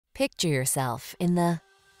Picture yourself in the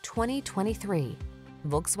 2023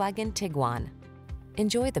 Volkswagen Tiguan.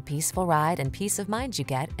 Enjoy the peaceful ride and peace of mind you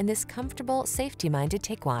get in this comfortable, safety-minded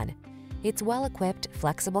Tiguan. Its well-equipped,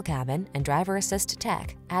 flexible cabin and driver assist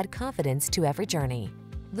tech add confidence to every journey.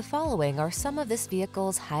 The following are some of this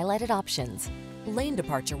vehicle's highlighted options: lane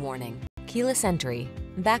departure warning, keyless entry,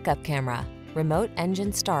 backup camera, remote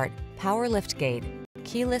engine start, power liftgate,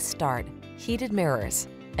 keyless start, heated mirrors,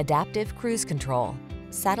 adaptive cruise control,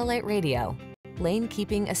 satellite radio, lane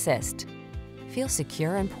keeping assist. Feel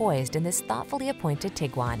secure and poised in this thoughtfully appointed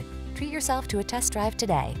Tiguan. Treat yourself to a test drive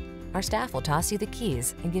today. Our staff will toss you the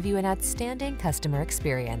keys and give you an outstanding customer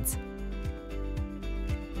experience.